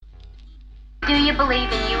you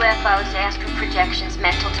believe in UFOs, astral projections,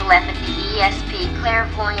 mental telepathy, ESP,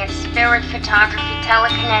 clairvoyance, spirit photography,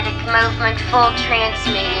 telekinetic movement, full trance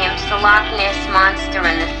mediums, the Loch Ness Monster,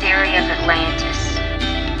 and the theory of Atlantis?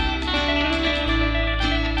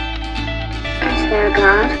 Is there a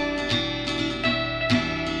God?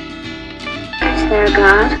 Is there a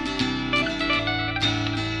God?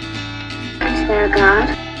 Is there a God?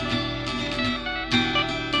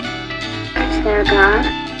 Is there a God?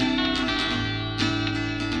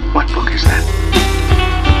 What book is that?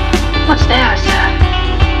 What's there, sir?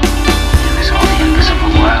 It was all the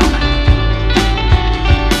invisible world.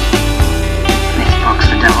 In these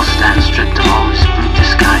books, the devil stands stripped of all his brute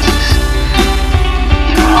disguises.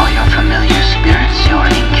 You are all your familiar spirits, your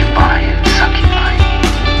incubi and succubi.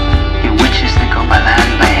 Your witches that go by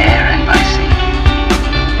land, by air, and by sea.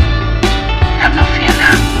 Have no fear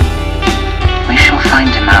now. We shall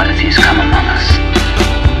find him out if he has come among us.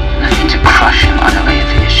 Nothing to crush him utterly if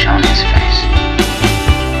he has shown his face.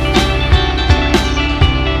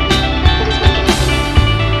 What is wicked?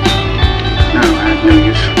 No, I have no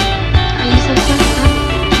use for it. Are you so certain?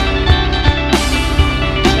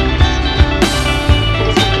 It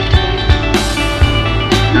is wicked.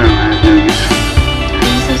 No, I have no use for it. Are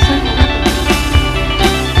you so certain?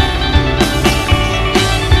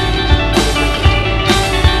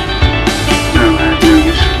 No, I have no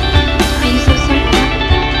use for it. Are you so certain?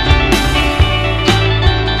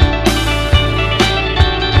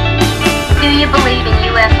 Do you believe in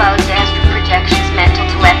UFOs, astral projections, mental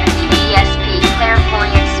telepathy, ESP,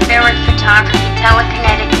 clairvoyance, spirit photography,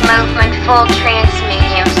 telekinetic movement, full trance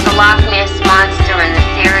mediums, the Loch Ness Monster, and the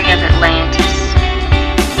theory of Atlantis?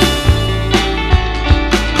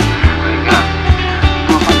 What do you got?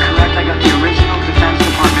 Well, if I'm correct, I got the original Defense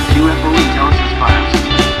Department's UFO intelligence files.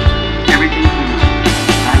 Everything from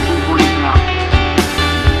 1940s and up.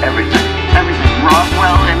 Everything. Everything.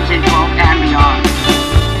 Roswell, MJ-12, and beyond.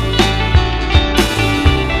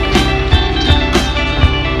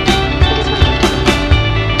 It is wicked.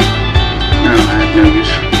 No, I have no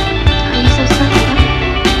use for it. Are you so certain?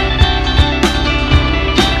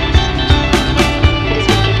 It is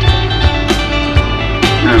wicked.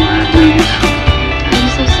 No, I have no use for it. Are you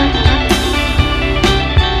so certain?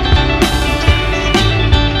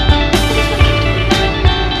 It is wicked.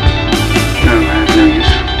 No, I have no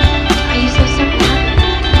use for it. Are you so certain?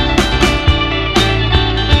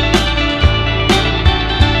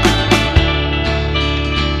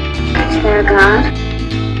 Is there a God?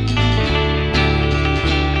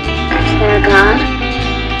 Is there a God?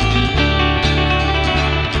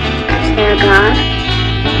 Is there a God?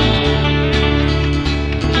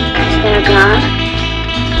 Is there a God?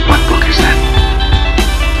 What book is that?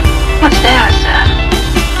 What's there, sir?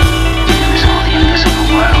 It was all the invisible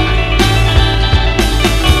world.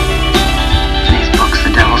 In these books,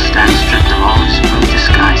 the devil stands stripped of all his brute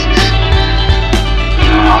disguises.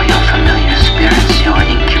 You are all your familiar spirits, your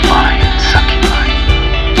incubi and succubi.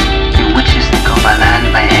 Your witches that go by land,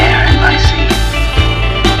 by air, and by sea.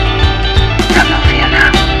 Have no fear now.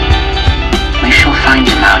 We shall find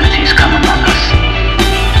him out if he has come among us.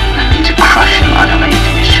 Nothing to crush him utterly if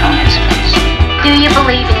he has shown his face. Do you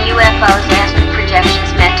believe in UFOs, astral projections,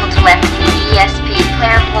 mental telepathy, ESP,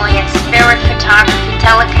 clairvoyance, spirit photography,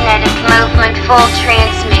 telekinetic movement, full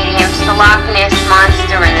trance mediums, the Loch Ness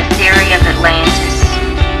Monster, and the theory of Atlantis?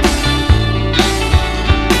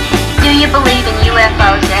 Do you believe in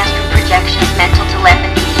UFOs, astral projections, mental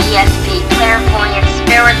telepathy, ESP, clairvoyance,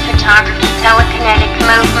 spirit photography, telekinetic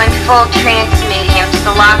movement, full trance mediums, the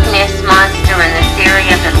Loch Ness Monster, and the theory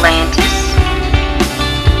of Atlantis?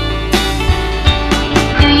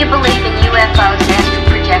 Do you believe in UFOs, astral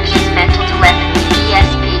projections, mental telepathy,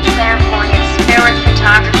 ESP, clairvoyance, spirit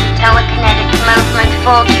photography, telekinetic movement,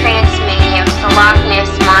 full trance mediums, the Loch Ness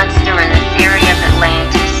Monster, and the theory of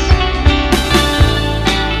Atlantis?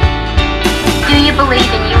 Do you believe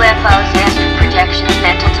in UFOs, astral projections,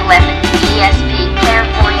 mental telepathy, ESP,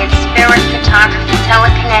 clairvoyance, spirit photography,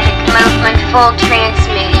 telekinetic movement, full trance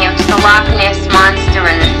mediums, the Loch Ness Monster,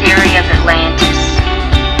 and the theory of Atlantis?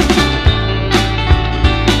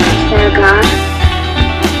 Is there a God?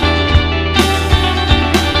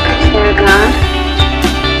 Is there a God?